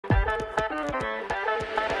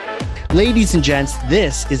Ladies and gents,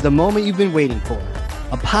 this is the moment you've been waiting for.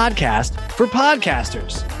 A podcast for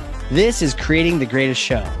podcasters. This is Creating the Greatest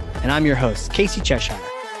Show, and I'm your host, Casey Cheshire.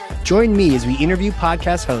 Join me as we interview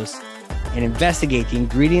podcast hosts and investigate the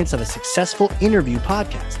ingredients of a successful interview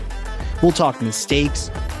podcast. We'll talk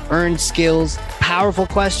mistakes, earned skills, powerful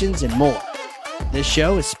questions, and more. This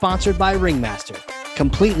show is sponsored by Ringmaster,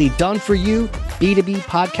 completely done for you B2B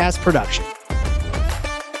podcast production.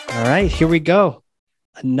 All right, here we go.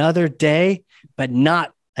 Another day, but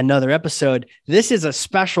not another episode. This is a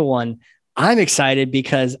special one. I'm excited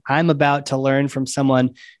because I'm about to learn from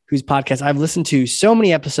someone whose podcast I've listened to so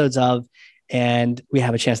many episodes of, and we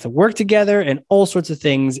have a chance to work together and all sorts of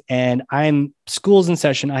things. And school's in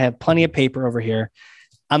session. I have plenty of paper over here.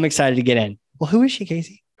 I'm excited to get in. Well, who is she,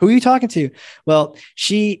 Casey? Who are you talking to? Well,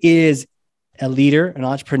 she is a leader, an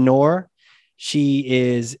entrepreneur. She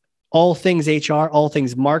is all things HR, all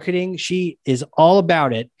things marketing. She is all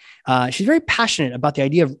about it. She's very passionate about the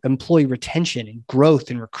idea of employee retention and growth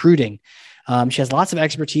and recruiting. She has lots of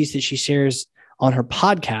expertise that she shares on her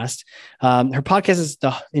podcast. Her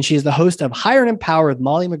podcast and she is the host of Hire and Empower with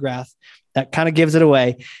Molly McGrath. That kind of gives it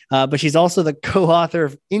away. But she's also the co-author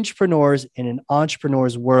of Intrapreneurs in an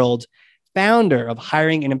Entrepreneur's World, founder of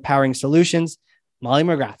Hiring and Empowering Solutions. Molly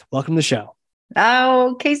McGrath, welcome to the show.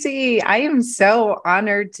 Oh, Casey, I am so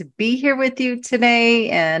honored to be here with you today.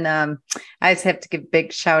 And I just have to give a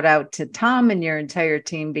big shout out to Tom and your entire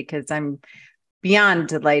team because I'm beyond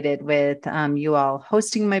delighted with you all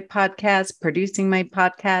hosting my podcast, producing my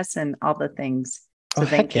podcast, and all the things. So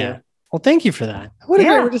thank you. Well, thank you for that. What a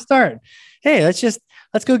great way to start. Hey,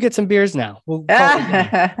 let's go get some beers now. We'll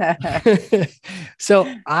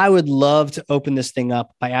So I would love to open this thing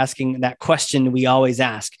up by asking that question we always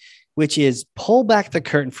ask, which is pull back the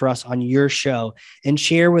curtain for us on your show and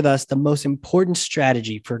share with us the most important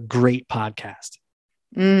strategy for a great podcast.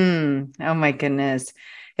 Oh my goodness.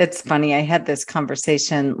 It's funny. I had this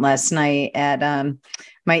conversation last night at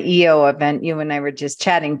my EO event. You and I were just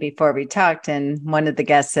chatting before we talked. And one of the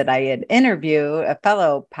guests that I had interviewed, a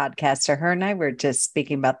fellow podcaster, her and I were just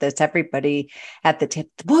speaking about this. Everybody at the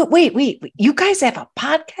table, wait, you guys have a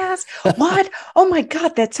podcast? What? Oh my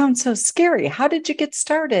God, that sounds so scary. How did you get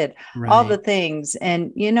started? Right. All the things.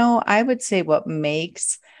 And, I would say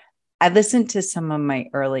I listened to some of my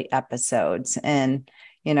early episodes and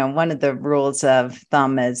one of the rules of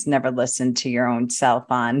thumb is never listen to your own self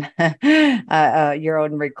on your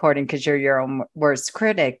own recording because you're your own worst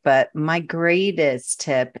critic. But my greatest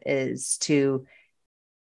tip is to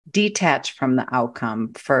detach from the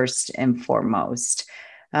outcome first and foremost.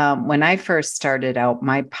 When I first started out,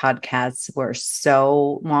 my podcasts were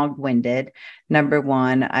so long-winded. Number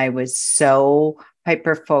one, I was so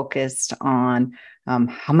hyper-focused on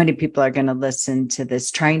how many people are going to listen to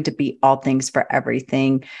this, trying to be all things for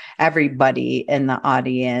everybody in the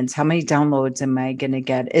audience. How many downloads am I going to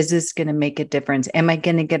get? Is this going to make a difference? Am I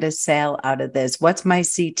going to get a sale out of this? What's my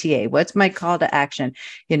CTA? What's my call to action?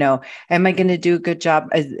 Am I going to do a good job?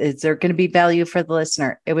 Is there going to be value for the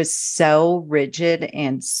listener? It was so rigid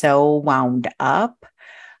and so wound up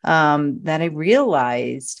that I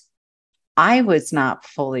realized I was not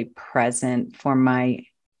fully present for my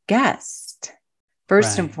guest.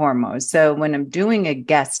 First and foremost. So when I'm doing a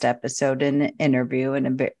guest episode in an interview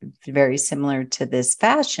and very similar to this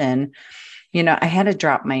fashion, I had to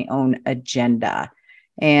drop my own agenda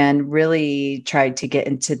and really try to get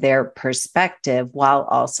into their perspective while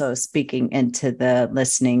also speaking into the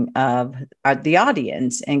listening of the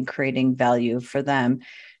audience and creating value for them.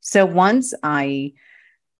 So once I,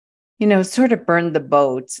 sort of burned the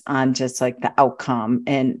boats on just like the outcome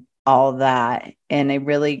and all that, and I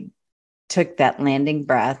really took that landing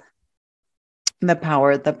breath, the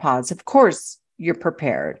power of the pause. Of course, you're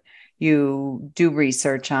prepared. You do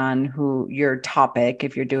research on who your topic,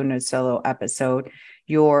 if you're doing a solo episode,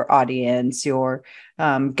 your audience, your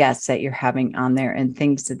guests that you're having on there and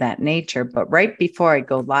things of that nature. But right before I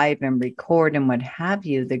go live and record and what have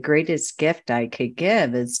you, the greatest gift I could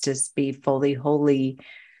give is just be fully, wholly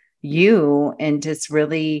you and just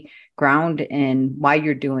really ground in why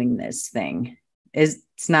you're doing this thing.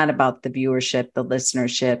 It's not about the viewership, the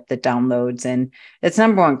listenership, the downloads. And it's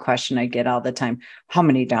number one question I get all the time. How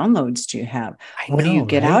many downloads do you have? What do you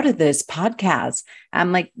get out of this podcast?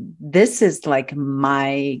 I'm like, this is like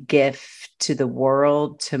my gift to the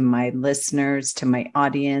world, to my listeners, to my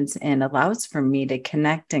audience, and allows for me to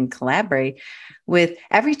connect and collaborate with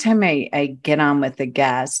every time I get on with a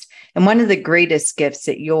guest. And one of the greatest gifts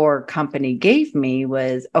that your company gave me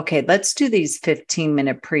was, okay, let's do these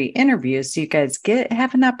 15-minute pre-interviews so you guys have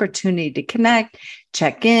have an opportunity to connect,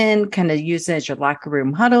 check in, kind of use it as your locker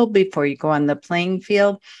room huddle before you go on the playing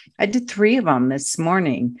field. I did 3 of them this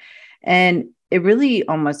morning, and it really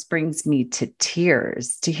almost brings me to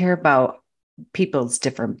tears to hear about people's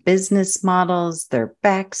different business models, their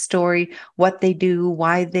backstory, what they do,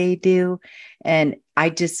 why they do. And I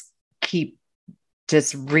just keep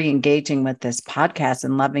just re-engaging with this podcast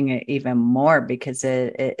and loving it even more because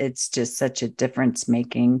it's just such a difference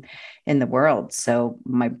making in the world. So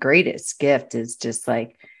my greatest gift is just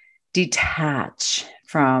like detach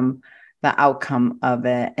from the outcome of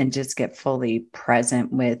it and just get fully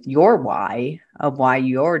present with your why of why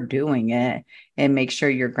you're doing it, and make sure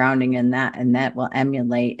you're grounding in that, and that will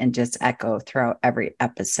emulate and just echo throughout every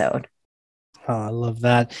episode. Oh, I love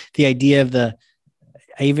that. The idea of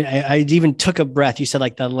I even took a breath. You said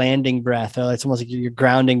like the landing breath. It's almost like your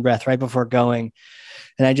grounding breath right before going.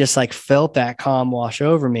 And I just like felt that calm wash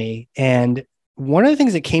over me. And one of the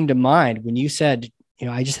things that came to mind when you said,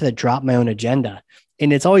 I just had to drop my own agenda.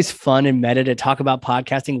 And it's always fun and meta to talk about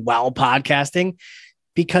podcasting while podcasting,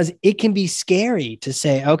 because it can be scary to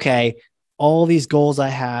say, okay, all these goals I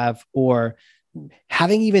have, or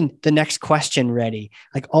having even the next question ready,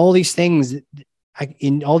 like all these things,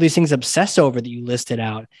 obsess over that you listed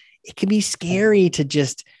out. It can be scary to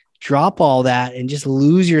just drop all that and just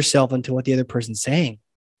lose yourself into what the other person's saying.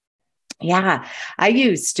 Yeah, I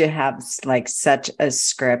used to have like such a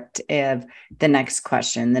script of the next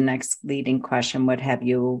question, the next leading question, what have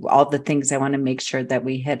you, all the things I want to make sure that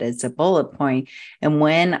we hit as a bullet point. And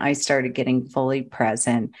when I started getting fully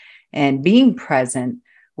present and being present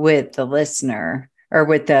with the listener or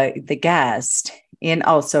with the guest, and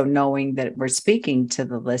also knowing that we're speaking to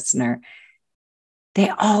the listener, they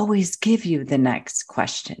always give you the next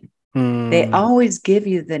question. They always give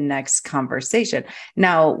you the next conversation.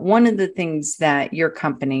 Now, one of the things that your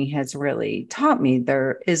company has really taught me,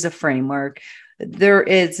 there is a framework. There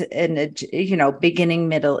is an, beginning,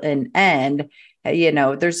 middle, and end.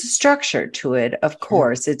 There's a structure to it. Of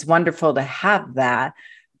course, it's wonderful to have that,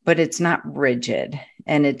 but it's not rigid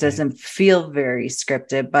and it doesn't feel very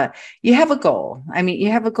scripted, but you have a goal. I mean, you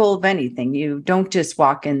have a goal of anything. You don't just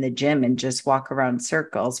walk in the gym and just walk around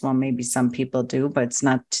circles. Well, maybe some people do, but it's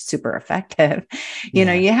not super effective.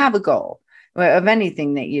 You have a goal of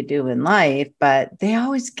anything that you do in life, but they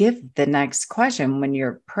always give the next question when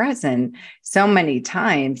you're present so many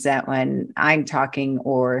times that when I'm talking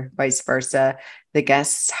or vice versa, the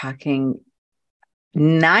guest's talking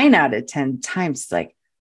 9 out of 10 times, like,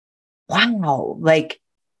 wow, like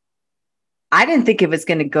I didn't think it was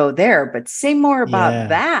going to go there, but say more about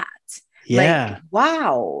that. Yeah. Like,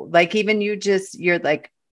 wow. Like even you're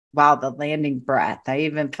like, wow, the landing breath. I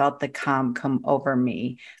even felt the calm come over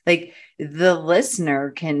me. Like the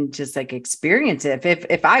listener can just like experience it.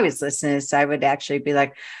 If I was listening to this, I would actually be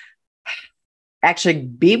like, actually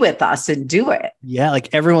be with us and do it. Yeah.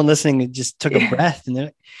 Like everyone listening just took a breath.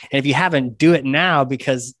 And if you haven't, do it now,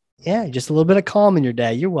 because just a little bit of calm in your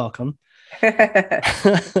day. You're welcome.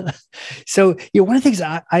 So, one of the things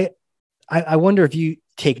I wonder if you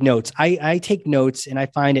take notes. I take notes, and I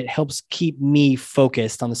find it helps keep me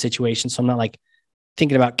focused on the situation. So I'm not like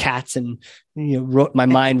thinking about cats and, my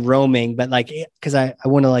mind roaming, but like, cause I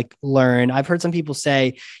want to like learn. I've heard some people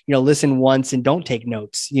say, listen once and don't take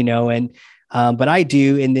notes, but I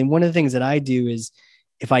do. And then one of the things that I do is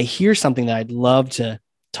if I hear something that I'd love to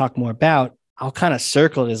talk more about, I'll kind of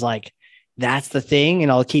circle it as like, that's the thing.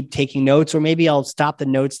 And I'll keep taking notes, or maybe I'll stop the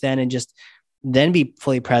notes then and just then be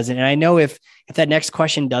fully present. And I know if that next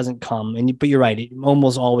question doesn't come, but you're right, it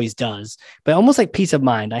almost always does, but almost like peace of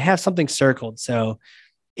mind, I have something circled. So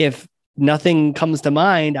if nothing comes to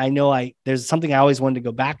mind, I know there's something I always wanted to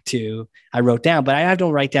go back to, I wrote down, but I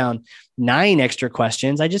don't write down 9 extra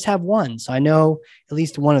questions. I just have one. So I know at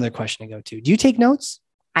least one other question to go to. Do you take notes?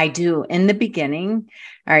 I do in the beginning.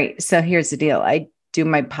 All right. So here's the deal. I do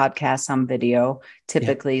my podcast on video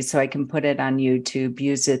typically, so I can put it on YouTube,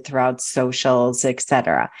 use it throughout socials,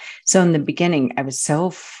 etc. So in the beginning, I was so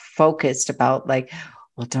focused about like,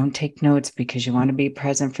 well, don't take notes because you want to be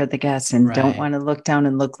present for the guests and don't want to look down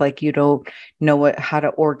and look like you don't know how to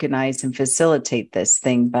organize and facilitate this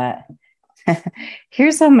thing. But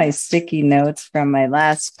here's all my sticky notes from my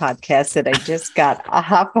last podcast that I just got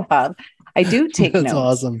off of. I do take notes. That's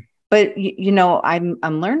awesome. But,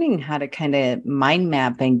 I'm learning how to kind of mind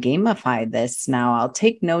map and gamify this now. I'll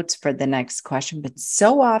take notes for the next question, but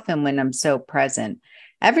so often when I'm so present,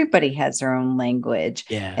 everybody has their own language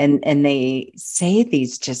and they say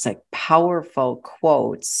these just like powerful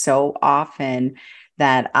quotes so often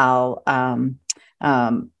that I'll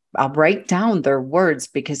write down their words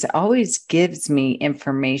because it always gives me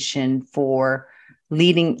information for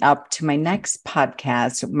leading up to my next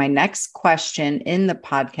podcast, my next question in the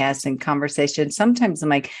podcast and conversation. Sometimes I'm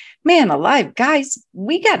like, man, alive, guys,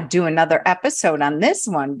 we got to do another episode on this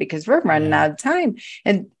one because we're running out of time.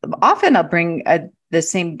 And often I'll bring the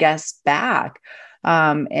same guest back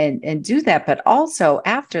and do that. But also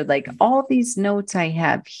after like all these notes I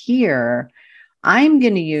have here, I'm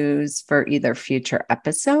going to use for either future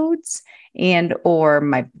episodes and or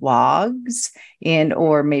my blogs and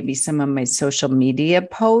or maybe some of my social media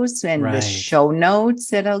posts and the show notes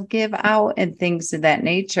that I'll give out and things of that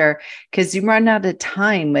nature, because you run out of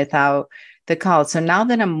time without the call. So now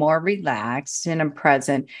that I'm more relaxed and I'm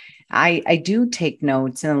present, I do take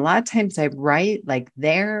notes, and a lot of times I write like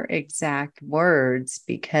their exact words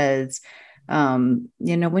because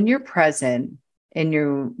when you're present and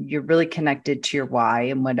you're really connected to your why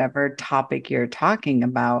and whatever topic you're talking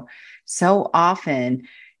about, so often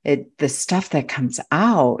the stuff that comes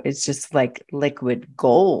out is just like liquid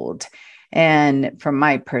gold. And from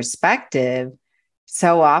my perspective,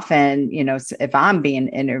 so often, if I'm being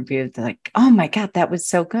interviewed, they're like, oh my God, that was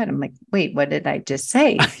so good. I'm like, wait, what did I just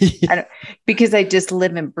say? Because I just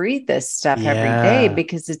live and breathe this stuff every day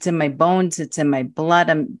because it's in my bones. It's in my blood.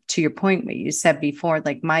 To your point, what you said before,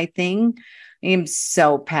 like my thing, I am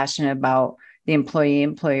so passionate about the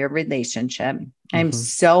employee-employer relationship. I'm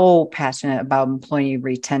so passionate about employee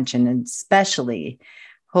retention, and especially,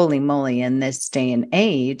 holy moly, in this day and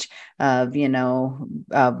age of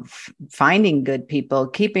finding good people,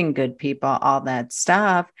 keeping good people, all that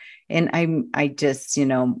stuff. And I just,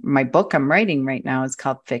 my book I'm writing right now is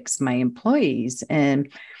called Fix My Employees.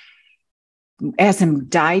 And as I'm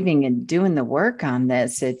diving and doing the work on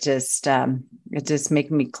this, it just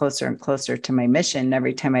makes me closer and closer to my mission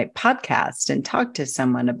every time I podcast and talk to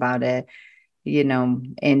someone about it, and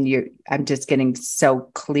I'm just getting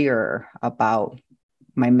so clear about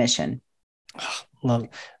my mission. Love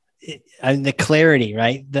it. The clarity,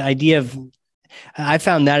 right? The idea of, I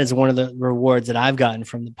found that is one of the rewards that I've gotten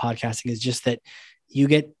from the podcasting, is just that you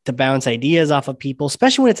get to bounce ideas off of people,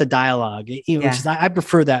 especially when it's a dialogue, which is, I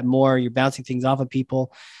prefer that more. You're bouncing things off of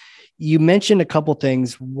people. You mentioned a couple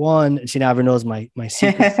things. One, see, now everyone knows my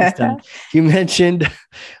secret system. You mentioned,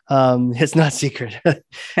 it's not secret.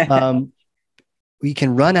 We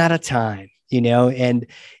can run out of time, and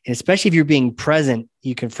especially if you're being present,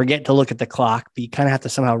 you can forget to look at the clock, but you kind of have to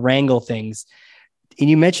somehow wrangle things. And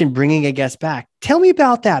you mentioned bringing a guest back. Tell me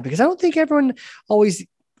about that, because I don't think everyone always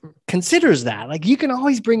considers that. Like, you can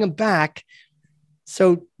always bring them back.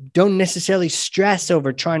 So don't necessarily stress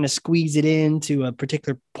over trying to squeeze it into a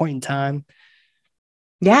particular point in time.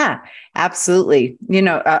 Yeah, absolutely.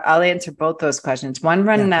 I'll answer both those questions. One,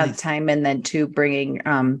 running out of time, and then two, bringing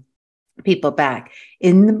people back.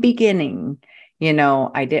 In the beginning,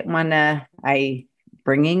 I didn't want to,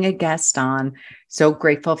 bringing a guest on, so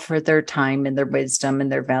grateful for their time and their wisdom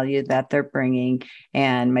and their value that they're bringing.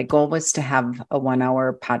 And my goal was to have a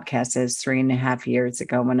 1-hour podcast as 3.5 years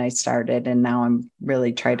ago when I started. And now I'm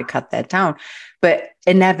really trying to cut that down. But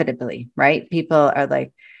inevitably, right? People are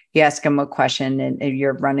like, you ask them a question and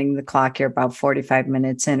you're running the clock, you're about 45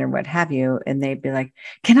 minutes in or what have you. And they'd be like,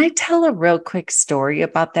 can I tell a real quick story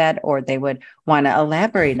about that? Or they would want to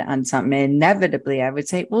elaborate on something. And inevitably, I would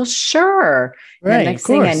say, well, sure. Right, the next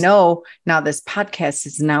thing I know, now this podcast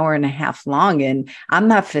is 1.5 hours long and I'm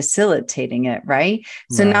not facilitating it. Right.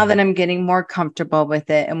 So now that I'm getting more comfortable with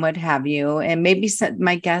it and what have you, and maybe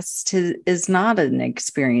my guest is not an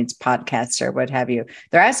experienced podcaster, what have you,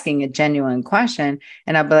 they're asking a genuine question.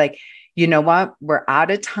 And I'll be like, you know what? We're out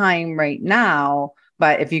of time right now,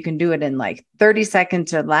 but if you can do it in like 30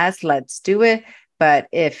 seconds or less, let's do it. But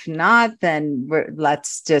if not, then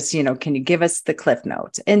let's just, can you give us the cliff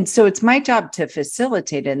notes? And so it's my job to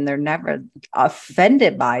facilitate it, and they're never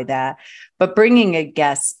offended by that. But bringing a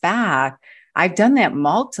guest back, I've done that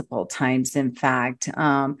multiple times, in fact.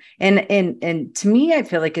 And to me, I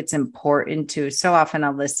feel like it's important to, so often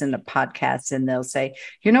I'll listen to podcasts and they'll say,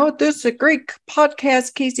 you know what, this is a great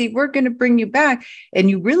podcast, Casey, we're going to bring you back. And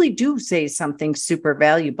you really do say something super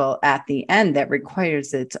valuable at the end that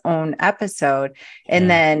requires its own episode. And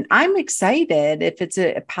then I'm excited if it's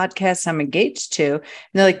a podcast I'm engaged to, and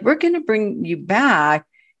they're like, we're going to bring you back.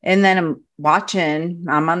 And then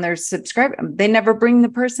I'm on their subscribe. They never bring the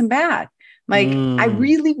person back. Like, I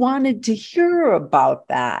really wanted to hear about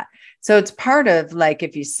that. So it's part of, like,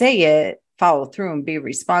 if you say it, follow through and be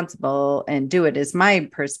responsible and do it, is my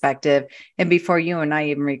perspective. And before you and I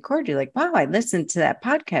even record, you're like, wow, I listened to that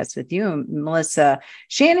podcast with you and Melissa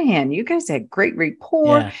Shanahan. You guys had great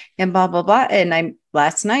rapport and blah, blah, blah. And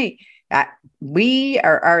last night, we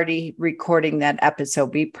are already recording that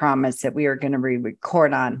episode. We promised that we are going to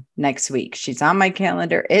re-record on next week. She's on my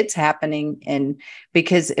calendar. It's happening. And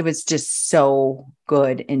because it was just so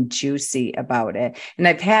good and juicy about it. And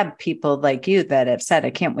I've had people like you that have said,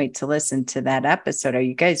 I can't wait to listen to that episode. Are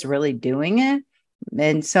you guys really doing it?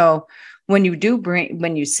 And so when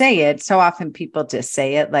you say it, so often people just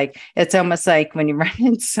say it, like, it's almost like when you run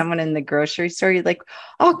into someone in the grocery store, you're like,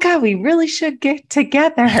 oh God, we really should get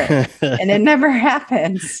together. And it never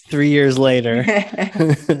happens. 3 years later.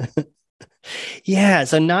 Yeah.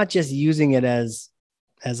 So not just using it as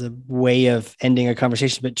a way of ending a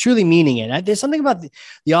conversation, but truly meaning it. There's something about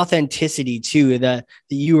the authenticity too, that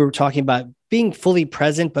you were talking about, being fully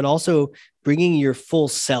present, but also bringing your full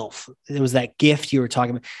self. It was that gift you were talking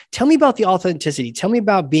about. Tell me about the authenticity. Tell me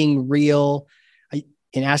about being real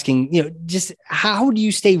and asking, just how do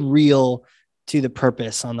you stay real to the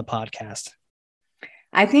purpose on the podcast?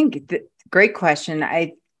 I think great question.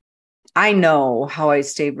 I know how I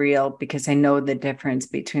stay real because I know the difference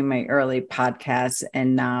between my early podcasts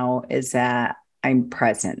and now is that I'm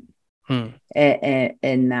present in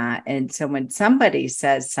that. And so when somebody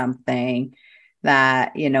says something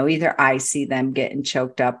that, either I see them getting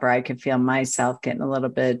choked up or I can feel myself getting a little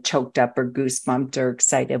bit choked up or goosebumped or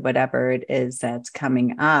excited, whatever it is that's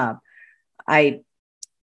coming up, I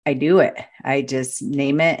do it. I just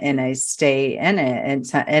name it and I stay in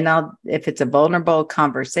it. And I'll, if it's a vulnerable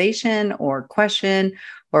conversation or question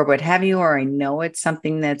or what have you, or I know it's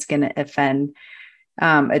something that's going to offend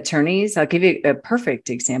attorneys, I'll give you a perfect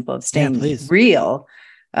example of staying real.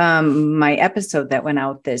 My episode that went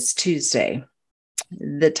out this Tuesday,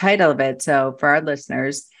 the title of it. So for our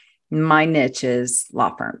listeners, my niche is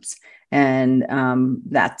law firms. And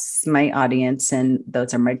that's my audience. And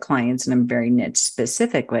those are my clients. And I'm very niche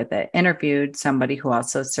specific with it. Interviewed somebody who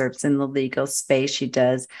also serves in the legal space. She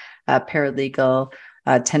does paralegal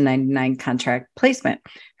 1099 contract placement.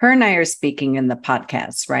 Her and I are speaking in the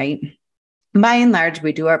podcast, right? By and large,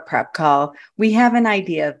 we do our prep call. We have an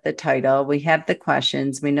idea of the title. We have the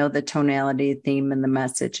questions. We know the tonality, theme, and the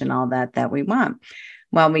message and all that we want.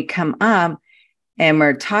 Well, we come up and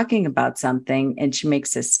we're talking about something, and she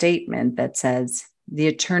makes a statement that says, the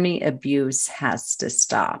attorney abuse has to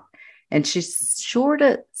stop. And she sort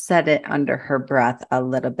of said it under her breath a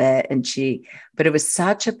little bit. But it was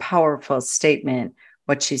such a powerful statement,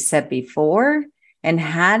 what she said before. And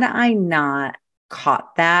had I not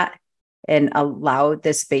caught that and allowed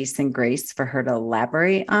the space and grace for her to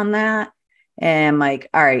elaborate on that, and I'm like,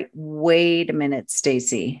 all right, wait a minute,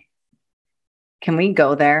 Stacey, can we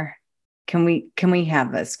go there? Can we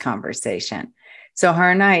have this conversation? So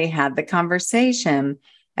her and I had the conversation.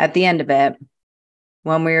 At the end of it,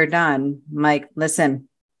 when we were done, I'm like, listen,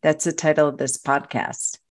 that's the title of this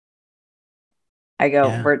podcast. I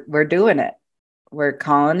go, we're doing it. We're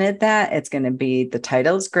calling it that. It's going to be, the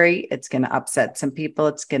title's great. It's going to upset some people.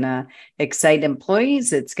 It's going to excite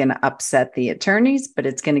employees. It's going to upset the attorneys, but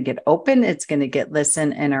it's going to get open. It's going to get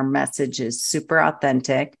listened. And our message is super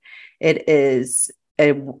authentic. It is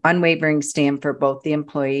an unwavering stand for both the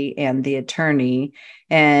employee and the attorney.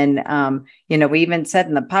 And, we even said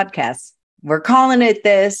in the podcast, we're calling it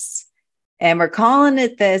this, and we're calling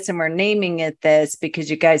it this, and we're naming it this because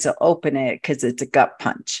you guys will open it because it's a gut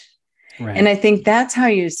punch. Right. And I think that's how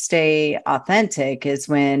you stay authentic, is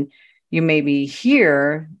when you maybe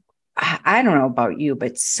hear, I don't know about you,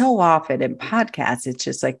 but so often in podcasts, it's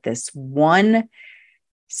just like this one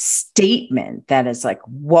statement that is like,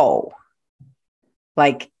 whoa,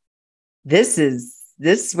 like this is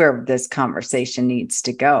where this conversation needs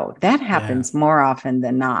to go. That happens more often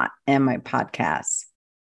than not in my podcasts.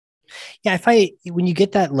 Yeah. When you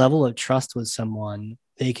get that level of trust with someone,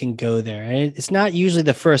 they can go there. And it's not usually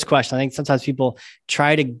the first question. I think sometimes people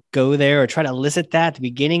try to go there or try to elicit that at the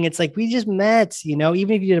beginning. It's like, we just met, even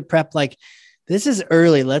if you did a prep, like, this is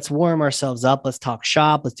early. Let's warm ourselves up. Let's talk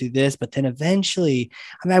shop. Let's do this. But then eventually,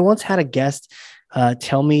 I once had a guest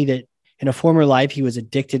tell me that in a former life, he was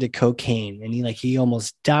addicted to cocaine, and he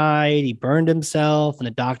almost died. He burned himself. And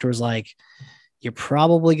the doctor was like, you're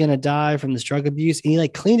probably going to die from this drug abuse. And he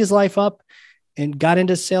cleaned his life up and got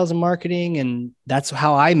into sales and marketing. And that's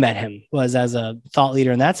how I met him, was as a thought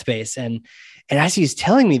leader in that space. And as he was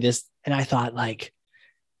telling me this, and I thought,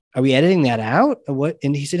 are we editing that out or what?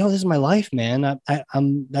 And he said, oh, this is my life, man.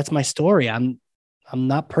 I'm that's my story. I'm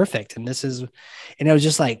not perfect. And it was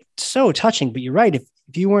just so touching. But you're right. If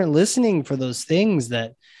you weren't listening for those things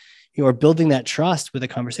that you are building that trust with a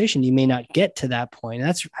conversation, you may not get to that point. And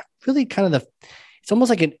that's really kind of it's almost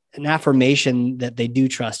like an affirmation that they do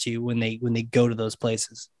trust you when they go to those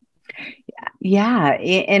places. Yeah. Yeah.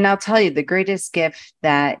 And I'll tell you, the greatest gift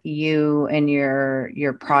that you and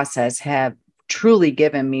your process have truly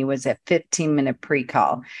given me was a 15-minute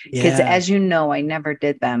pre-call. Because Yeah. as you know, I never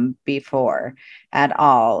did them before at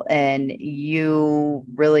all. And you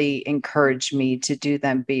really encouraged me to do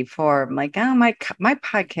them before. I'm like, oh, my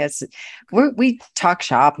podcast, we talk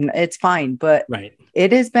shop and it's fine, but Right.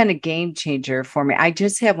 it has been a game changer for me. I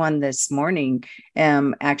just had one this morning,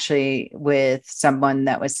 actually with someone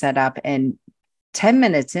that was set up, and 10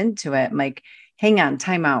 minutes into it, I'm like, hang on,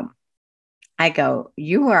 time out. I go,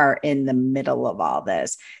 you are in the middle of all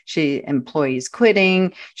this. She employees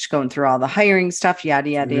quitting. She's going through all the hiring stuff,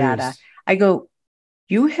 yada, yada, yada. Bruce. I go,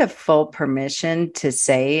 you have full permission to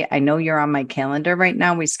say, I know you're on my calendar right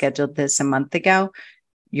now. We scheduled this a month ago.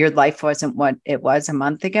 Your life wasn't what it was a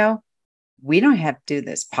month ago. We don't have to do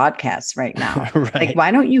this podcast right now. Like, Right. why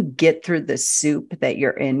don't you get through the soup that you're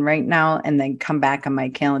in right now and then come back on my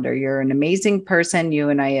calendar? You're an amazing person. You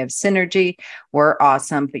and I have synergy. We're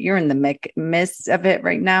awesome, but you're in the midst of it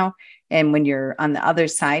right now. And when you're on the other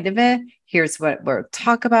side of it, here's what we'll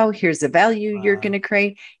talk about. Here's the value you're going to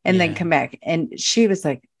create, and then Yeah. come back. And she was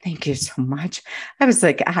like, thank you so much. I was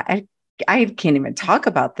like, I can't even talk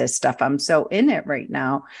about this stuff. I'm so in it right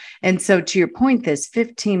now. And so to your point, this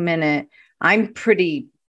 15-minute, I'm pretty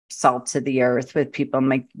salt to the earth with people. I'm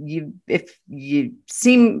like, if you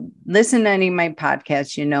listen to any of my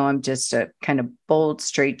podcasts, you know, I'm just a kind of bold,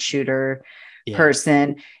 straight shooter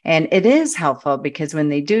person. And it is helpful because when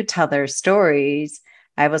they do tell their stories,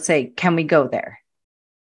 I will say, can we go there?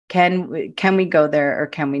 Can we go there or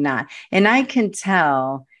can we not? And I can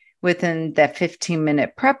tell within that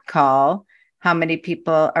 15-minute prep call how many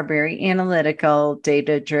people are very analytical,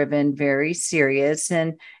 data driven, very serious.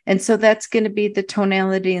 And so that's going to be the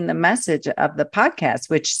tonality and the message of the podcast,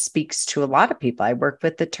 which speaks to a lot of people. I work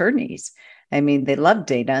with attorneys. I mean, they love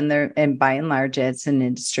data, and by and large, as an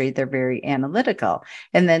industry, they're very analytical.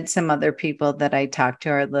 And then some other people that I talk to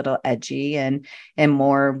are a little edgy and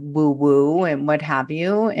more woo-woo and what have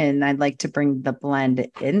you. And I'd like to bring the blend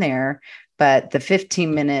in there. But the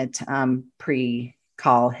 15-minute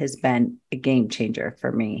pre-call has been a game changer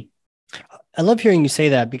for me. I love hearing you say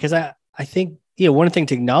that because I think, one thing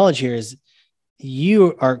to acknowledge here is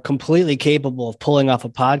you are completely capable of pulling off a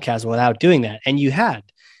podcast without doing that. And you had,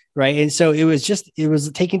 right. And so it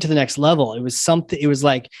was taken to the next level. It was something, it was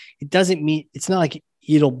like, it's not like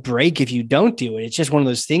it'll break if you don't do it. It's just one of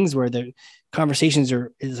those things where the conversations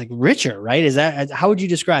is like richer, right? How would you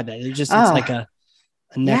describe that? It's like a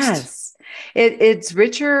next. Yes, it's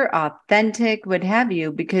richer, authentic, what have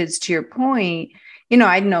you, because to your point,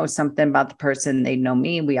 I know something about the person, they know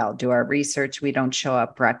me, we all do our research, we don't show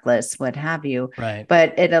up reckless, what have you. Right.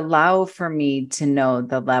 But it allowed for me to know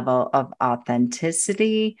the level of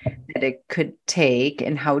authenticity that it could take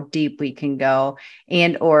and how deep we can go,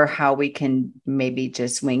 and or how we can maybe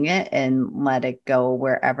just wing it and let it go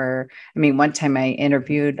wherever. I mean, one time I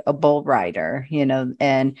interviewed a bull rider,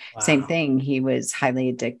 and Wow. same thing, he was highly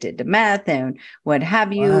addicted to meth and what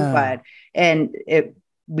have you. Wow.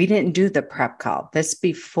 We didn't do the prep call. This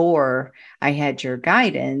before I had your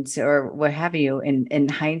guidance or what have you. In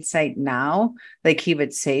hindsight now, like he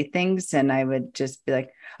would say things and I would just be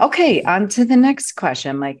like, okay, on to the next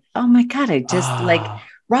question. I'm like, oh my God, I just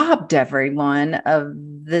robbed everyone of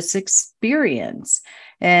this experience.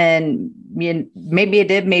 And maybe I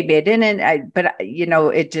did, maybe I didn't. But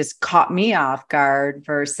it just caught me off guard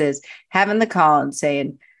versus having the call and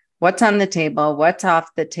saying, what's on the table, what's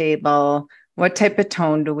off the table, what type of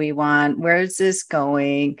tone do we want? Where is this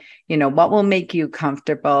going? What will make you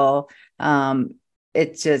comfortable?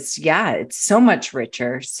 It's just, it's so much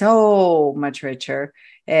richer.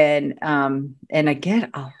 And I get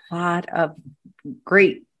a lot of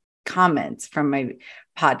great comments from my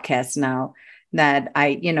podcast now that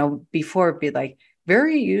before it'd be like,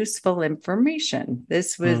 very useful information.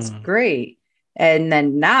 This was great. And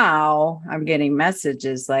then now I'm getting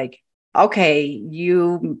messages like, okay,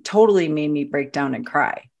 you totally made me break down and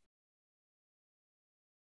cry.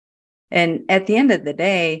 And at the end of the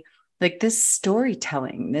day, like this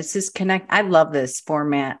storytelling, this is connect. I love this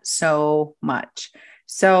format so much.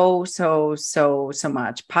 So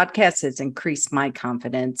much. Podcast has increased my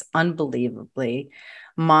confidence unbelievably,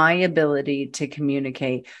 my ability to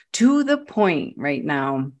communicate to the point right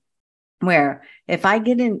now where if I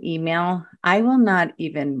get an email, I will not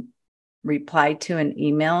even reply to an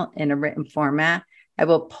email in a written format. I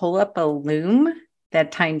will pull up a Loom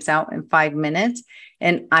that times out in 5 minutes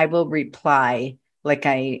and I will reply like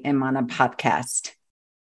I am on a podcast.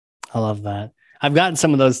 I love that. I've gotten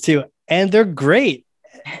some of those too, and they're great.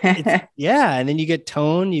 And then you get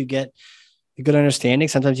tone, you get a good understanding.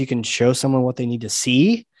 Sometimes you can show someone what they need to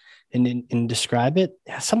see and describe it.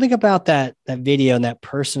 Something about that video and that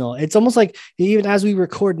personal. It's almost like even as we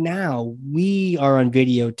record now, we are on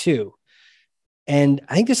video too. And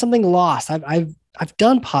I think there's something lost. I've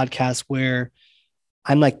done podcasts where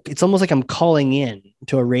I'm like, it's almost like I'm calling in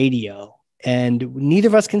to a radio and neither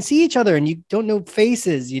of us can see each other and you don't know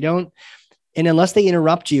faces. You don't, and unless they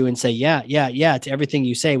interrupt you and say, yeah, to everything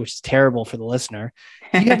you say, which is terrible for the listener,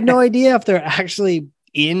 you have no idea if they're actually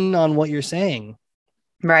in on what you're saying.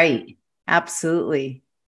 Right. Absolutely.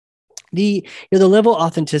 The level of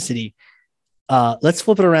authenticity. Let's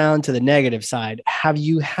flip it around to the negative side. Have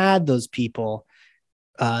you had those people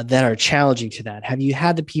that are challenging to that? Have you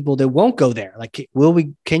had the people that won't go there? Like,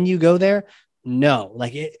 can you go there? No,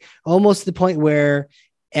 like it almost to the point where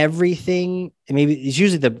everything, and maybe it's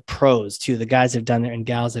usually the pros too, the guys have done it and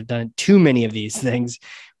gals have done it, too many of these things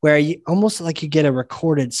where you almost like you get a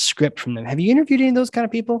recorded script from them. Have you interviewed any of those kind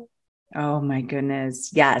of people? Oh my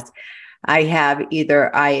goodness. Yes. I have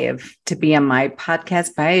to be on my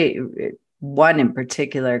podcast, but one in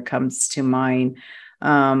particular comes to mind.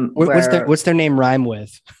 What's their name rhyme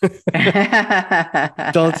with?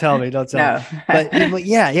 Don't tell me. No. But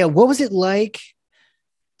yeah. What was it like?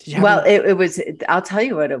 It was, I'll tell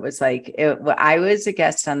you what it was like. I was a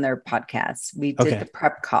guest on their podcast. We did the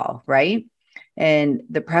prep call, right? And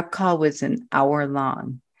the prep call was an hour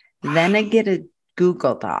long. Then I get a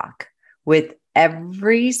Google Doc with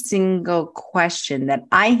every single question that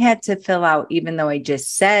I had to fill out, even though I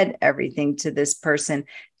just said everything to this person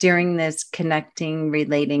during this connecting,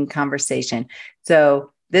 relating conversation.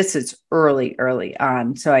 So this is early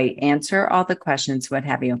on. So I answer all the questions, what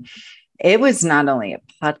have you. It was not only a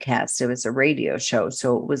podcast, it was a radio show.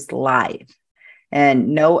 So it was live and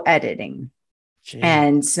no editing. Jeez.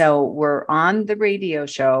 And so we're on the radio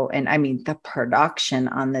show. And I mean, the production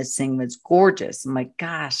on this thing was gorgeous. I'm like,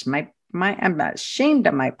 gosh, I'm not ashamed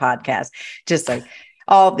of my podcast. Just like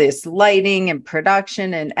all this lighting and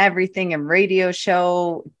production and everything and radio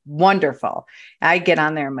show. Wonderful. I get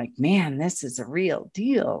on there. I'm like, man, this is a real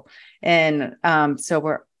deal. And so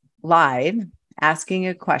we're live asking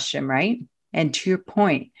a question, right? And to your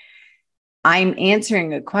point, I'm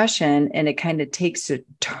answering a question and it kind of takes a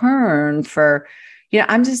turn for,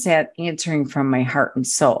 I'm just answering from my heart and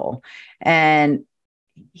soul. And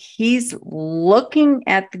he's looking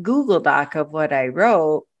at the Google Doc of what I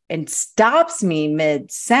wrote and stops me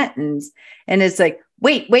mid-sentence and is like,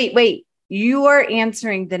 wait, you are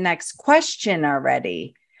answering the next question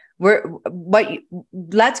already.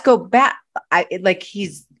 Let's go back.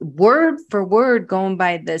 He's word for word going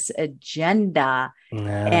by this agenda. No.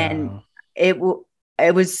 And he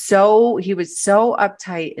was so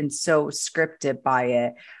uptight and so scripted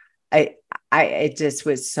by it. It just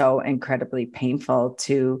was so incredibly painful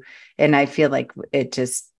and I feel like it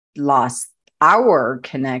just lost our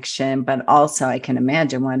connection, but also I can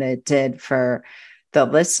imagine what it did for the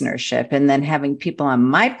listenership. And then having people on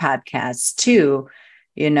my podcast too,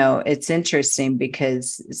 it's interesting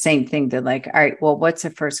because same thing. They're like, all right, well, what's the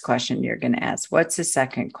first question you're going to ask? What's the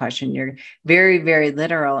second question? You're very, very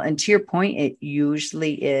literal. And to your point, it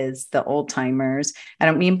usually is the old timers. I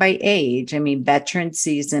don't mean by age. I mean, veteran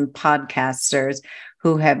seasoned podcasters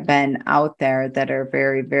who have been out there that are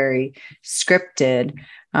very, very scripted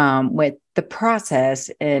with the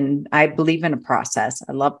process. And I believe in a process.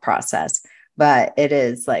 I love process. But it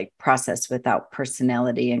is like process without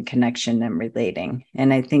personality and connection and relating.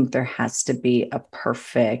 And I think there has to be a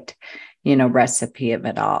perfect, recipe of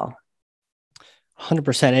it all.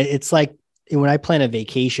 100%. It's like when I plan a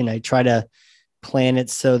vacation, I try to plan it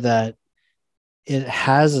so that it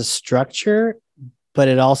has a structure, but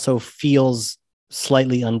it also feels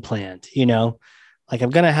slightly unplanned, like I'm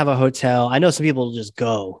going to have a hotel. I know some people will just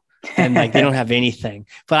go and like they don't have anything,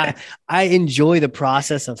 but I enjoy the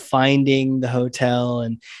process of finding the hotel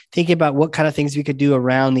and thinking about what kind of things we could do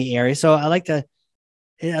around the area. So I like to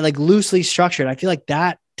loosely structured. I feel like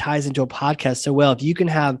that ties into a podcast so well. If you can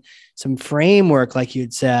have some framework, like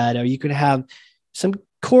you'd said, or you could have some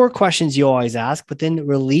core questions you always ask, but then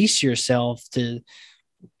release yourself to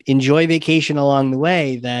enjoy vacation along the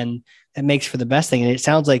way, then it makes for the best thing. And it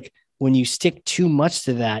sounds like when you stick too much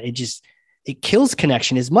to that, it kills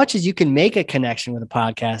connection. As much as you can make a connection with a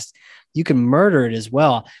podcast, you can murder it as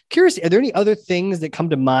well. Curious, are there any other things that come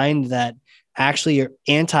to mind that actually are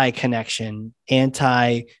anti-connection,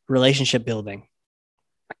 anti-relationship building?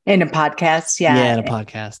 In a podcast? Yeah, in a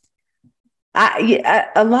podcast.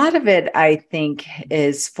 A lot of it, I think,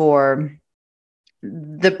 is for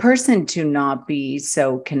the person to not be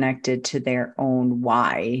so connected to their own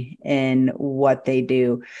why and what they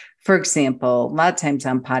do. for example, a lot of times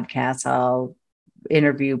on podcasts, I'll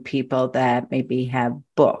interview people that maybe have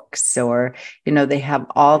books or, they have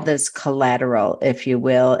all this collateral, if you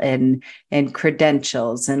will, and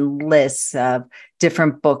credentials and lists of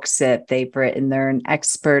different books that they've written. They're an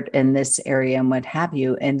expert in this area and what have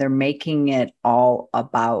you, and they're making it all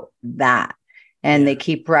about that. And they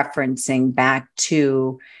keep referencing back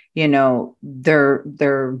to, their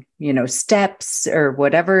steps or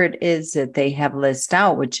whatever it is that they have listed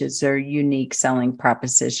out, which is their unique selling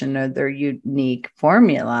proposition or their unique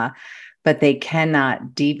formula, but they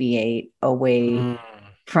cannot deviate away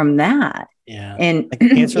from that. Yeah. And like,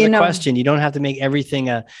 answer the question. You don't have to make everything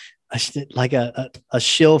a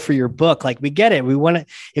shill for your book. Like, we get it. We want to,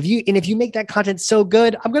 if you make that content so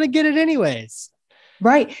good, I'm going to get it anyways.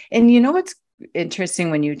 Right. And what's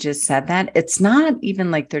interesting when you just said that, it's not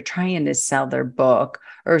even like they're trying to sell their book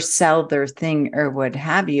or sell their thing or what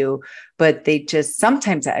have you, but they just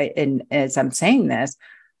sometimes, and as I'm saying this,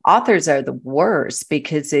 authors are the worst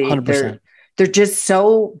because they're just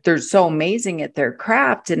they're so amazing at their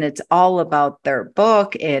craft, and it's all about their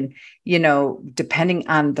book. And, depending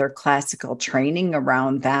on their classical training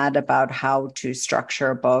around that, about how to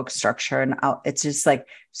structure a book, it's just like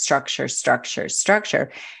structure.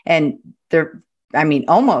 And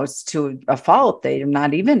almost to a fault, they're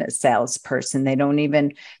not even a salesperson. They're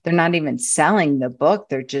not even selling the book.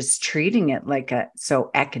 They're just treating it like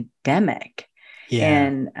so academic.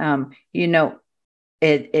 Yeah. And,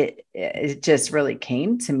 it just really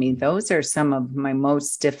came to me. Those are some of my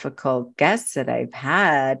most difficult guests that I've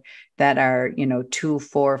had that are, 2,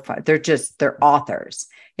 4, 5. They're authors.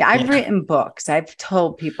 Yeah. I've written books. I've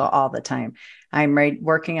told people all the time, I'm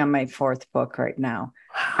working on my 4th book right now.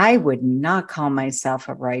 I would not call myself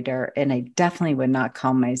a writer, and I definitely would not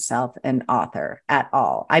call myself an author at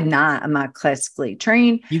all. I'm not classically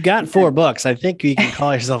trained. You got 4 books. I think you can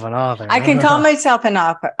call yourself an author. I can call myself an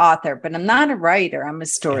author, but I'm not a writer. I'm a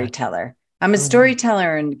storyteller. I'm a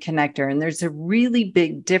storyteller and connector. And there's a really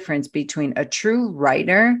big difference between a true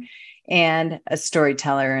writer and a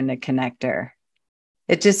storyteller and a connector.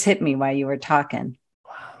 It just hit me while you were talking.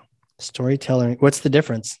 Wow. Storyteller. What's the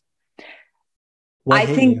difference? I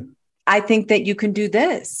think that you can do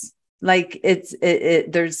this. Like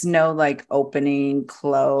there's no like opening,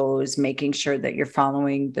 close, making sure that you're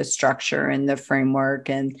following the structure and the framework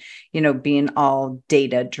and, being all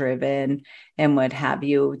data driven and what have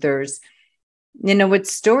you. There's, what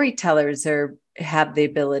storytellers have the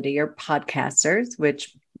ability, or podcasters,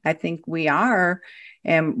 which I think we are,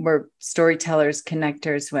 and we're storytellers,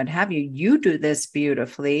 connectors, what have you. You do this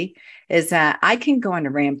beautifully, is that I can go on a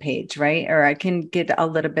rampage, right? Or I can get a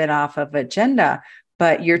little bit off of agenda,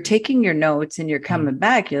 but you're taking your notes and you're coming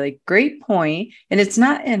back. You're like, great point. And it's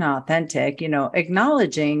not inauthentic,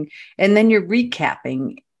 acknowledging, and then you're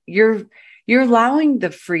recapping. You're allowing the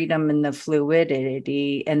freedom and the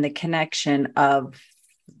fluidity and the connection of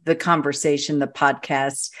the conversation, the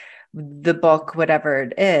podcast, the book, whatever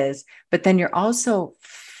it is, but then you're also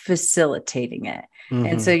facilitating it.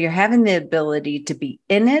 And so you're having the ability to be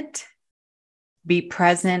in it, be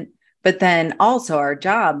present, but then also our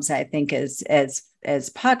jobs, I think, as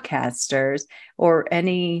podcasters, or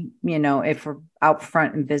any, if we're out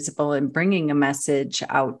front and visible and bringing a message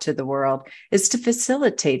out to the world, is to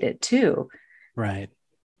facilitate it too. Right.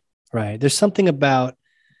 There's something about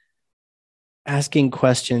asking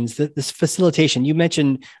questions, this facilitation. You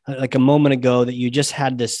mentioned like a moment ago that you just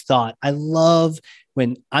had this thought. I love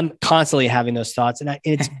when I'm constantly having those thoughts, and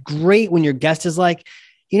it's great when your guest is like,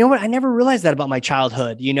 you know what, I never realized that about my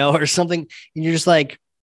childhood, or something. And you're just like,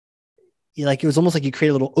 it was almost like you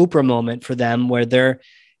create a little Oprah moment for them where they're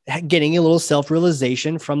getting a little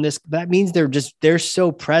self-realization from this. That means they're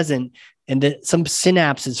so present, and that some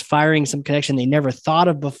synapse is firing some connection they never thought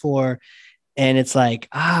of before. And it's like,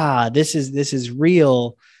 this is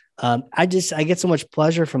real. I get so much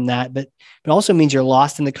pleasure from that, but it also means you're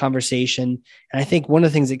lost in the conversation. And I think one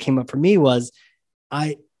of the things that came up for me was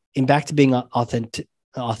back to being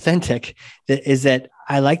authentic, is that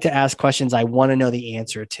I like to ask questions I want to know the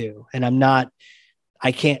answer to. And I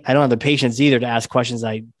don't have the patience either to ask questions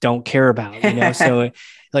I don't care about, so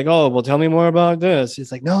like, oh, well, tell me more about this.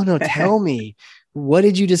 It's like, no, tell me. What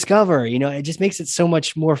did you discover? It just makes it so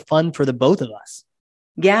much more fun for the both of us.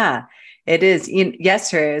 Yeah, it is.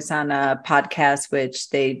 Yesterday I was on a podcast, which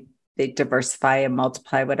they diversify and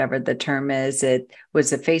multiply, whatever the term is. It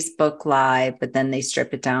was a Facebook Live, but then they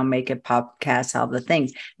strip it down, make it podcast, all the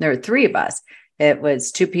things. There were 3 of us. It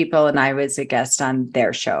was two people and I was a guest on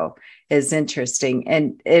their show. Is interesting.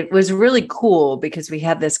 And it was really cool because we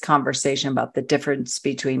had this conversation about the difference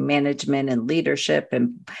between management and leadership.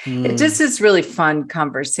 And it just is really fun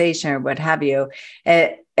conversation or what have you.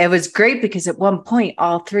 It was great because at one point,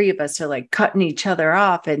 all three of us are like cutting each other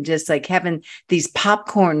off and just like having these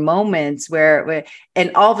popcorn moments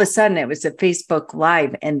and all of a sudden it was a Facebook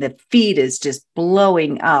Live and the feed is just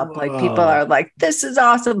blowing up. Whoa. Like people are like, this is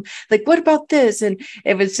awesome. Like, what about this? And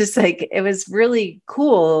it was just like, it was really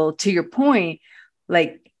cool to your point.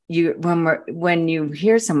 Like when you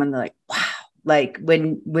hear someone like, wow, like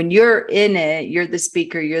when you're in it, you're the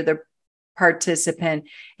speaker, you're the participant,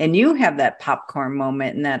 and you have that popcorn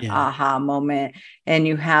moment and that aha moment, and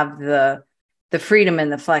you have the freedom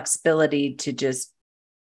and the flexibility to just,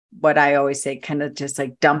 what I always say, kind of just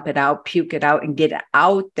like dump it out, puke it out and get it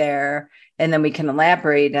out there. And then we can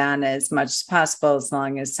elaborate on it as much as possible, as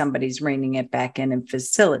long as somebody's reining it back in and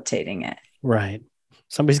facilitating it. Right.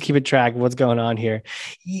 Somebody's keeping track of what's going on here.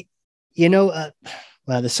 Well,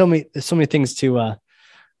 there's so many things to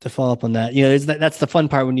follow up on that. That's the fun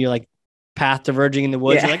part when you're like path diverging in the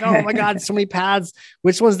woods. You're like, oh my God, so many paths.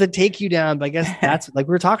 Which ones that take you down? But I guess that's like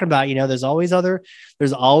we were talking about, there's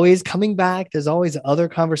always coming back. There's always other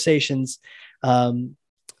conversations.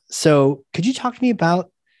 So could you talk to me about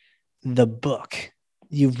the book?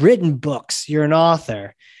 You've written books. You're an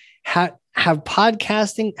author. Have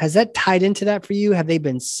podcasting, has that tied into that for you? Have they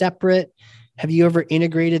been separate? Have you ever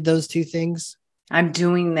integrated those two things? I'm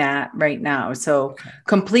doing that right now. So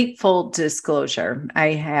complete full disclosure, I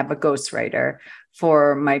have a ghostwriter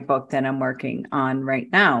for my book that I'm working on right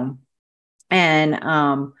now.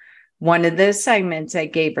 And one of the assignments I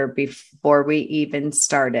gave her before we even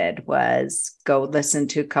started was go listen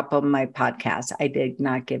to a couple of my podcasts. I did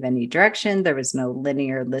not give any direction. There was no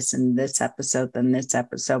linear listen this episode, then this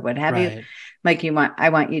episode, what have you. Like I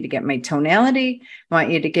want you to get my tonality, I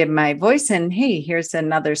want you to give my voice, and hey, here's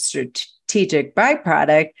another strategic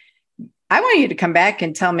byproduct. I want you to come back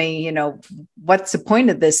and tell me, what's the point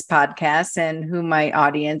of this podcast and who my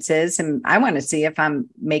audience is. And I want to see if I'm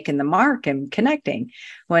making the mark and connecting,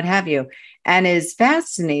 what have you. And it's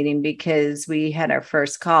fascinating because we had our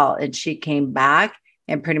first call and she came back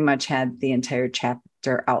and pretty much had the entire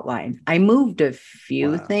chapter outlined. I moved a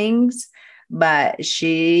few things, but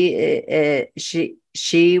she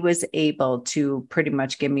was able to pretty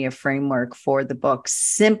much give me a framework for the book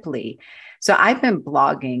simply. So I've been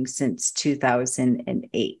blogging since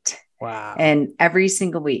 2008. Wow. And every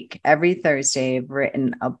single week, every Thursday, I've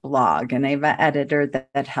written a blog and I have an editor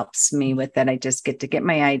that helps me with that. I just get to get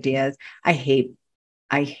my ideas. I hate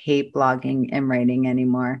blogging and writing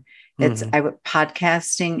anymore.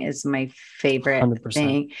 Podcasting is my favorite 100%.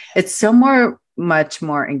 thing. It's so much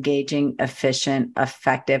more engaging, efficient,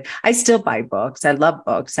 effective. I still buy books. I love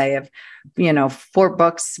books. I have, 4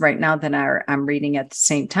 books right now that I'm reading at the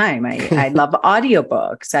same time. I love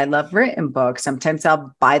audiobooks. I love written books. Sometimes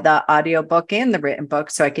I'll buy the audiobook and the written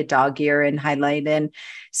book so I could dog ear and highlight and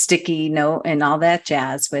sticky note and all that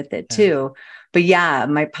jazz with it too. But yeah,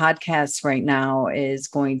 my podcast right now is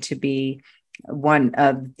going to be one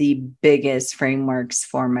of the biggest frameworks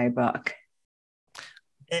for my book.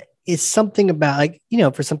 It's something about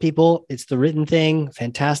for some people, it's the written thing.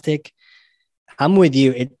 Fantastic. I'm with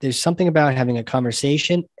you. There's something about having a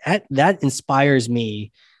conversation that inspires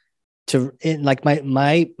me to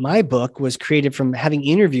my book was created from having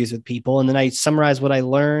interviews with people. And then I summarize what I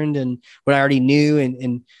learned and what I already knew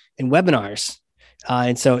in webinars.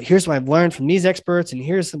 And so here's what I've learned from these experts and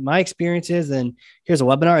here's my experiences. And here's a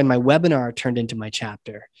webinar, and my webinar turned into my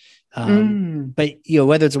chapter. But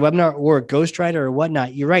whether it's a webinar or a ghostwriter or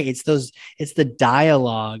whatnot, you're right. It's the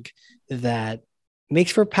dialogue that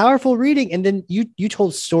makes for powerful reading. And then you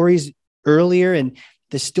told stories earlier, and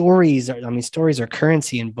the stories are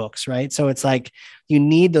currency in books, right? So it's like, you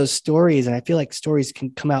need those stories. And I feel like stories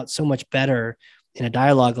can come out so much better in a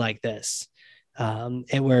dialogue like this. And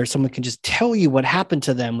where someone can just tell you what happened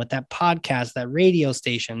to them with that podcast, that radio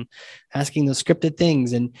station, asking those scripted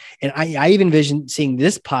things. And I even envision seeing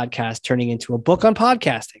this podcast turning into a book on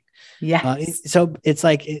podcasting. Yeah. So it's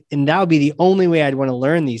like, and that would be the only way I'd want to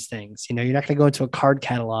learn these things. You're not going to go into a card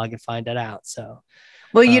catalog and find that out. So,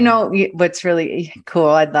 well, what's really cool,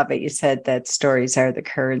 I love it. You said that stories are the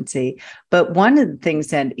currency, but one of the things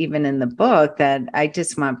that even in the book that I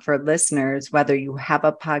just want for listeners, whether you have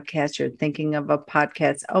a podcast, you're thinking of a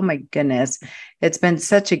podcast, oh my goodness, it's been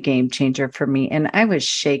such a game changer for me. And I was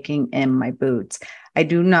shaking in my boots. I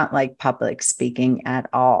do not like public speaking at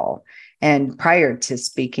all. And prior to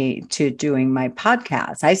speaking, to doing my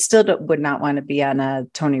podcast, I still would not want to be on a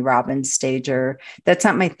Tony Robbins stage, or that's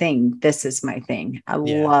not my thing. This is my thing. I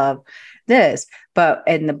love this. But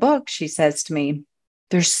in the book, she says to me,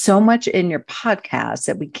 there's so much in your podcast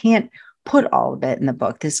that we can't put all of it in the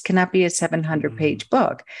book. This cannot be a 700-page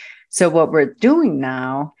book. So what we're doing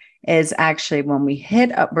now is actually when we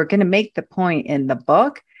hit up, we're going to make the point in the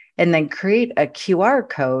book and then create a QR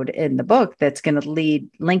code in the book that's going to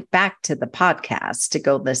link back to the podcast to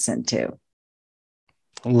go listen to.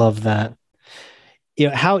 Love that.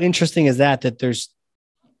 How interesting is that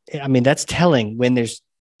that's telling when there's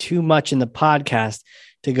too much in the podcast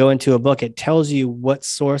to go into a book. It tells you what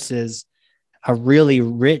sources are really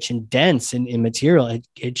rich and dense in material.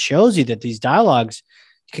 It shows you that these dialogues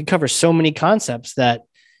can cover so many concepts that,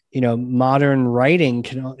 modern writing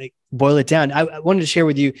can boil it down. I wanted to share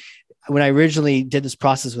with you, when I originally did this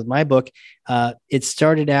process with my book, it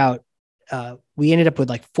started out, we ended up with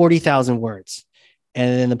like 40,000 words.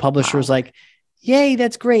 And then the publisher was like, yay,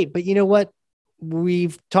 that's great. But you know what?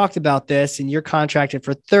 We've talked about this and you're contracted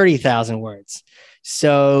for 30,000 words.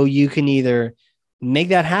 So you can either make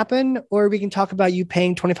that happen, or we can talk about you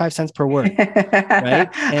paying 25 cents per word. Right.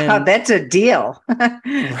 And that's a deal.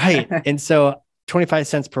 Right. And so 25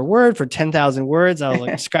 cents per word for 10,000 words, I was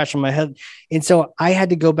like scratching my head. And so I had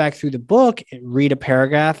to go back through the book and read a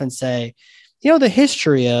paragraph and say, the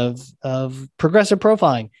history of progressive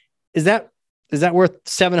profiling, is that worth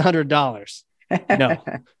 $700? No,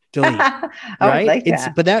 delete. Right. Like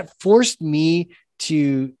that. But that forced me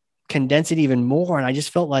to condense it even more. And I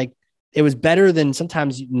just felt like it was better than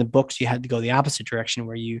sometimes in the books, you had to go the opposite direction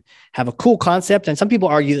where you have a cool concept. And some people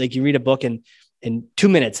argue like you read a book in 2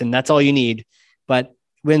 minutes and that's all you need. But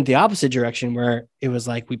went the opposite direction where it was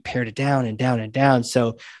like we pared it down and down and down.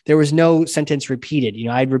 So there was no sentence repeated.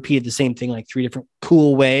 I'd repeated the same thing like 3 different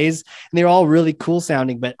cool ways, and they're all really cool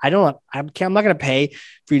sounding, but I'm not going to pay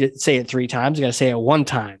for you to say it 3 times. I got to say it 1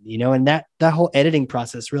 time, and that whole editing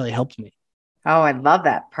process really helped me. Oh, I love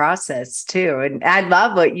that process too. And I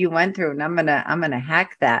love what you went through, and I'm going to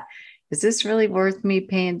hack that. Is this really worth me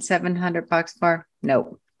paying $700 for?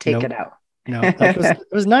 No, take it out. No, it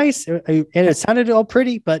was nice. And it sounded all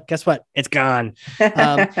pretty, but guess what? It's gone.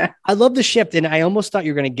 I love the shift. And I almost thought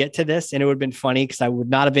you were going to get to this, and it would have been funny because I would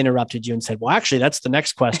not have interrupted you and said, well, actually, that's the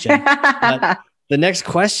next question. But the next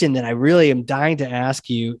question that I really am dying to ask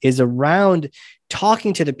you is around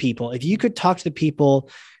talking to the people. If you could talk to the people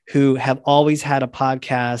who have always had a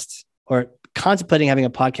podcast or contemplating having a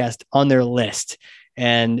podcast on their list,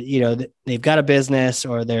 and, they've got a business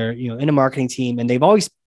or they're, in a marketing team, and they've always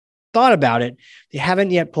thought about it, they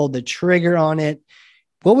haven't yet pulled the trigger on it,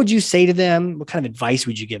 what would you say to them? What kind of advice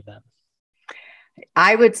would you give them?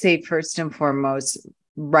 I would say first and foremost,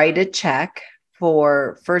 write a check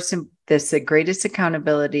for this the greatest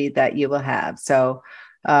accountability that you will have. So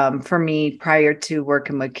for me, prior to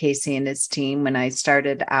working with Casey and his team, when I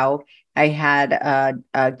started out, I had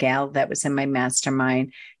a gal that was in my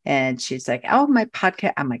mastermind, and she's like, oh, my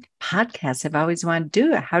podcast. I'm like, podcast? I've always wanted to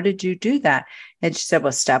do it. How did you do that? And she said,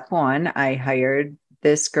 well, step 1, I hired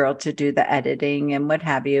this girl to do the editing and what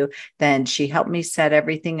have you. Then she helped me set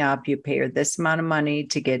everything up. You pay her this amount of money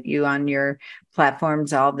to get you on your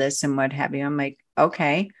platforms, all this and what have you. I'm like,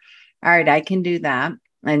 okay, all right, I can do that.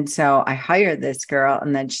 And so I hired this girl,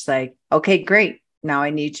 and then she's like, okay, great. Now I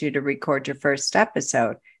need you to record your first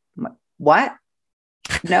episode. What?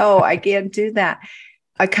 No, I can't do that.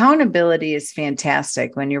 Accountability is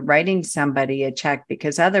fantastic when you're writing somebody a check,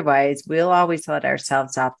 because otherwise we'll always let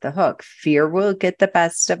ourselves off the hook. Fear will get the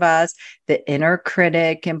best of us, the inner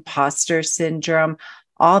critic, imposter syndrome,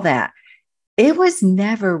 all that. It was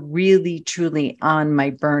never really, truly on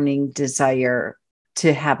my burning desire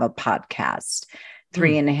to have a podcast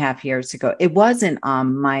 3.5 years ago. It wasn't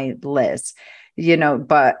on my list,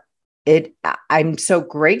 but I'm so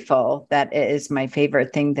grateful that it is my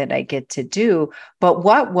favorite thing that I get to do. But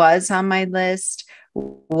what was on my list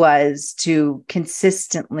was to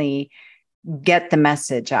consistently get the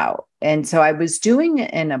message out. And so I was doing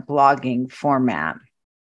it in a blogging format.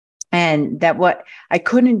 And that what I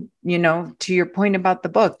couldn't, to your point about the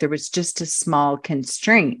book, there was just a small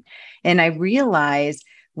constraint. And I realized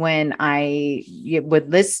when I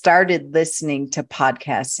started listening to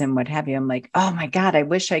podcasts and what have you, I'm like, oh my God, I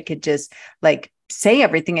wish I could just say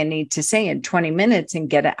everything I need to say in 20 minutes and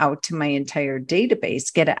get it out to my entire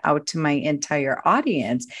database, get it out to my entire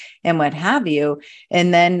audience and what have you.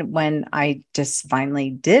 And then when I just finally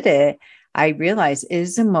did it, I realized it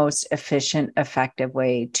is the most efficient, effective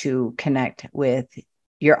way to connect with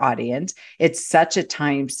your audience. It's such a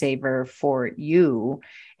time saver for you.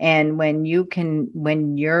 And when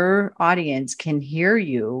your audience can hear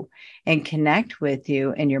you and connect with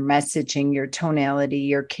you and your messaging, your tonality,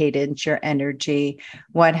 your cadence, your energy,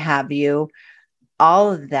 what have you,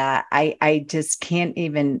 all of that, I just can't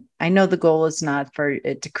even, I know the goal is not for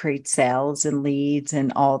it to create sales and leads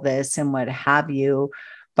and all this and what have you,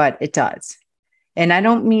 but it does. And I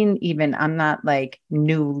don't mean even, I'm not like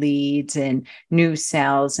new leads and new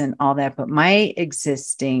sales and all that, but my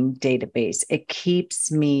existing database, it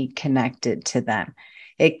keeps me connected to them.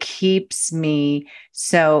 It keeps me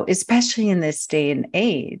so, especially in this day and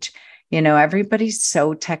age, everybody's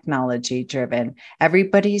so technology driven.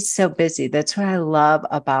 Everybody's so busy. That's what I love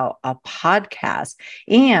about a podcast.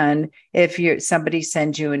 And if somebody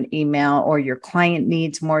sends you an email or your client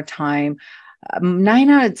needs more time, 9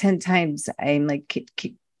 out of 10 times I'm like,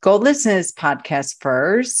 go listen to this podcast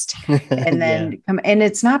first and then come. And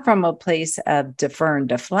it's not from a place of defer and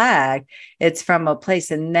deflag. It's from a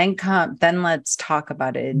place and then let's talk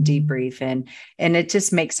about it and debrief. And it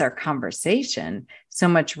just makes our conversation so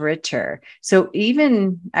much richer. So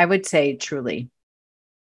even I would say truly,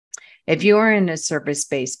 if you are in a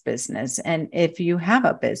service-based business and if you have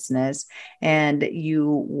a business and you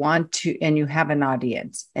want to, and you have an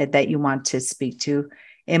audience that you want to speak to,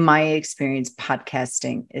 in my experience,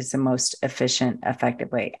 podcasting is the most efficient,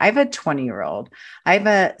 effective way. I have a 20-year-old. I have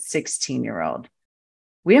a 16-year-old.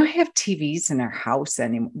 We don't have TVs in our house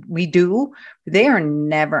anymore. We do. They are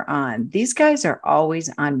never on. These guys are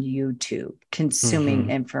always on YouTube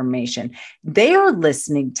consuming information. They are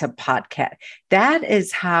listening to podcasts. That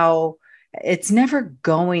is how it's never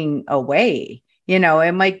going away.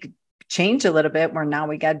 It might change a little bit where now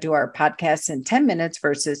we got to do our podcast in 10 minutes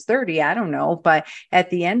versus 30. I don't know. But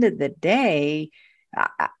at the end of the day,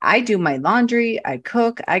 I do my laundry, I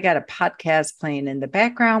cook, I got a podcast playing in the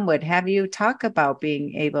background, what have you. Talk about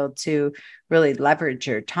being able to really leverage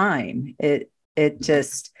your time. I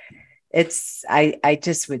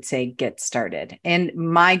just would say get started. And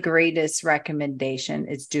my greatest recommendation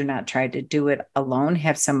is do not try to do it alone.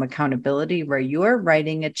 Have some accountability where you are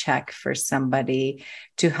writing a check for somebody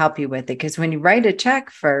to help you with it. Because when you write a check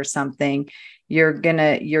for something, you're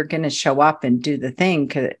gonna show up and do the thing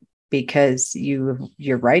because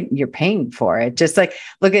you're right, you're paying for it. Just like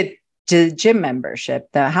look at the gym membership.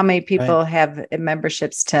 How many people have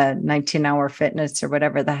memberships to 19-hour fitness or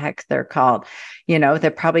whatever the heck they're called,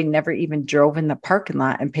 that probably never even drove in the parking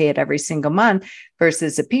lot and pay it every single month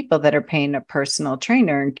versus the people that are paying a personal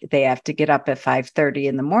trainer and they have to get up at 5:30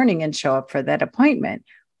 in the morning and show up for that appointment.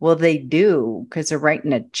 Well, they do because they're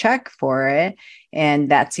writing a check for it. And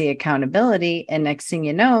that's the accountability. And next thing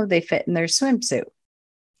you know, they fit in their swimsuit.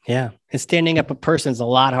 Yeah. And standing up a person is a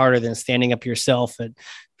lot harder than standing up yourself at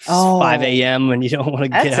 5 a.m. when you don't want to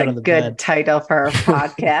get out of the bed. That's a good title for our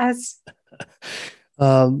podcast.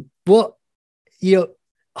 Well,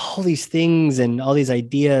 all these things and all these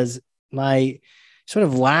ideas, my sort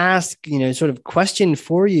of last, sort of question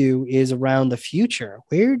for you is around the future.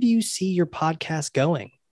 Where do you see your podcast going?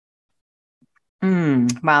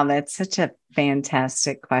 Wow, that's such a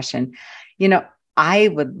fantastic question. I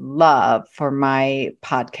would love for my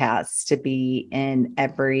podcast to be in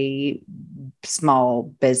every small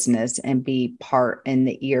business and be part in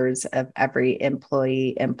the ears of every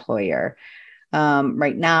employer.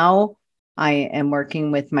 Right now, I am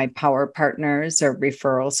working with my power partners or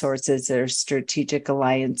referral sources or strategic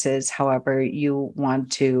alliances, however you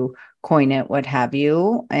want to coin it, what have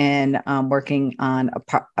you, and working on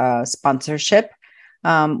a sponsorship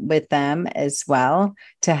with them as well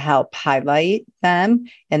to help highlight them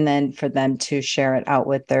and then for them to share it out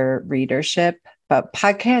with their readership. But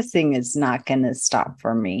podcasting is not going to stop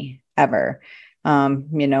for me ever.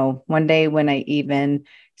 One day when I even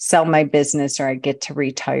sell my business or I get to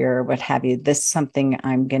retire or what have you, this is something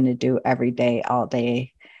I'm going to do every day, all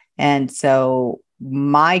day. And so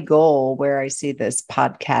my goal where I see this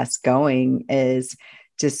podcast going is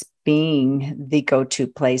just being the go-to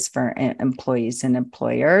place for employees and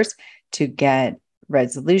employers to get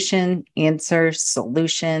resolution, answers,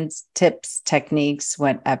 solutions, tips, techniques,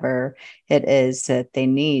 whatever it is that they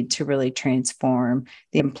need to really transform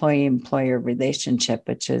the employee-employer relationship,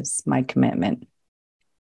 which is my commitment.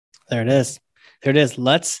 There it is.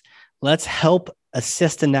 Let's help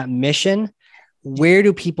assist in that mission. Where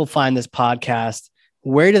do people find this podcast?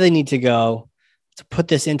 Where do they need to go to put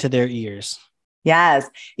this into their ears? Yes.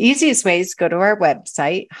 Easiest way is go to our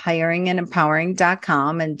website,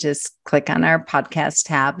 hiringandempowering.com, and just click on our podcast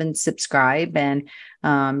tab and subscribe, and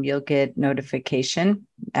you'll get notification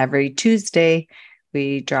every Tuesday.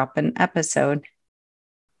 We drop an episode.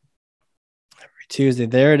 Every Tuesday.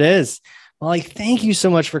 There it is. Molly, thank you so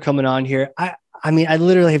much for coming on here. I mean, I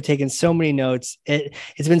literally have taken so many notes.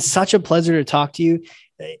 It's been such a pleasure to talk to you.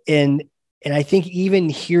 And I think even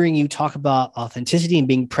hearing you talk about authenticity and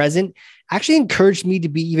being present actually encouraged me to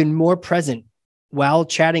be even more present while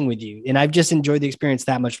chatting with you. And I've just enjoyed the experience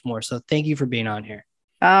that much more. So thank you for being on here.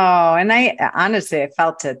 Oh, and I honestly, I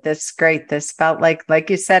felt it. This is great. This felt like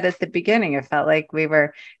you said at the beginning, it felt like we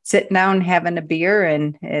were sitting down having a beer,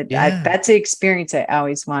 and that's the experience I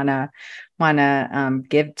always want to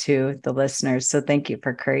give to the listeners. So thank you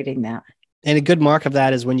for creating that. And a good mark of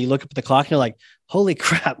that is when you look up at the clock and you're like, holy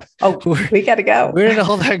crap. Oh, we got to go. Where did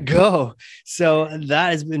all that go? So that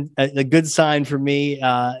has been a good sign for me.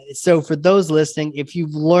 So for those listening, if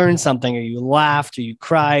you've learned something or you laughed or you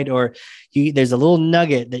cried or there's a little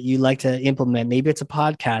nugget that you like to implement, maybe it's a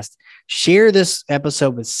podcast, share this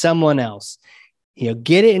episode with someone else.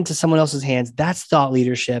 Get it into someone else's hands. That's thought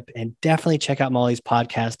leadership. And definitely check out Molly's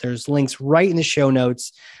podcast. There's links right in the show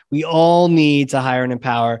notes. We all need to hire and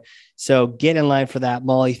empower. So get in line for that.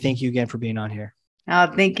 Molly, thank you again for being on here. Oh,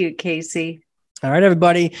 thank you, Casey. All right,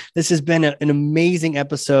 everybody. This has been an amazing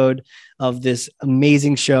episode of this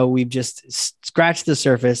amazing show. We've just scratched the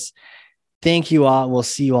surface. Thank you all. We'll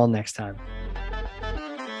see you all next time.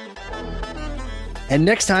 And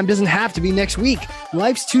next time doesn't have to be next week.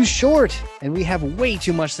 Life's too short, and we have way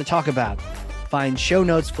too much to talk about. Find show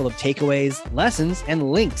notes full of takeaways, lessons,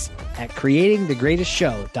 and links at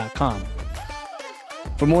creatingthegreatestshow.com.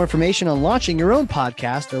 For more information on launching your own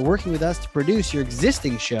podcast or working with us to produce your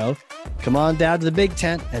existing show, come on down to the big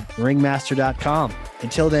tent at ringmaster.com.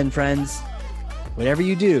 Until then, friends, whatever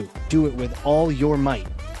you do, do it with all your might.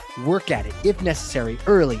 Work at it, if necessary,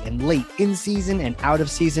 early and late, in season and out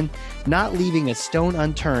of season, not leaving a stone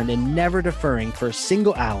unturned and never deferring for a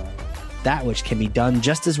single hour that which can be done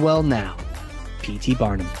just as well now. P.T.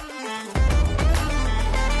 Barnum.